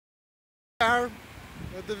Are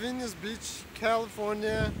at the Venice Beach,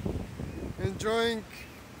 California, enjoying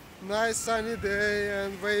nice sunny day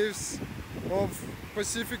and waves of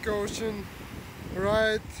Pacific Ocean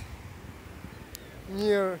right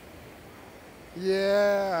near.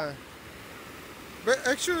 Yeah, but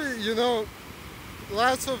actually,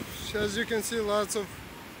 lots of, as you can see, lots of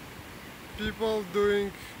people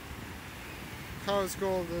doing, how it's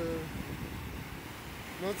called,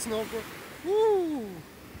 not snowboard. Woo!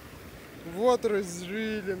 Water is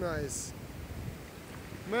really nice.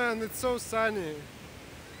 Man, it's so sunny.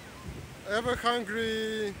 Ever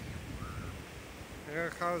hungry,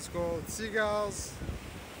 how it's called, seagulls,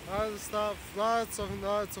 other stuff. Lots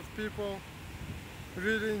of people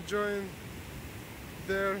really enjoying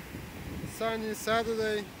their sunny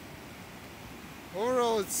Saturday.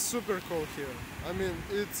 Overall, it's super cool here. I mean,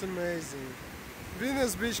 it's amazing.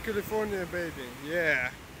 Venice Beach, California, baby.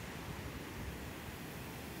 Yeah.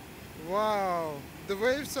 Wow. The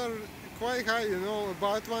waves are quite high,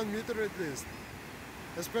 about 1 meter at least.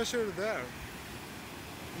 Especially there.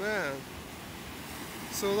 Man.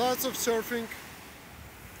 So lots of surfing.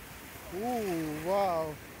 Ooh, wow.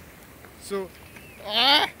 So,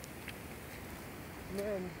 man,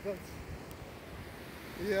 that's,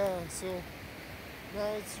 yeah, so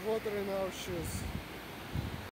now it's water in our shoes.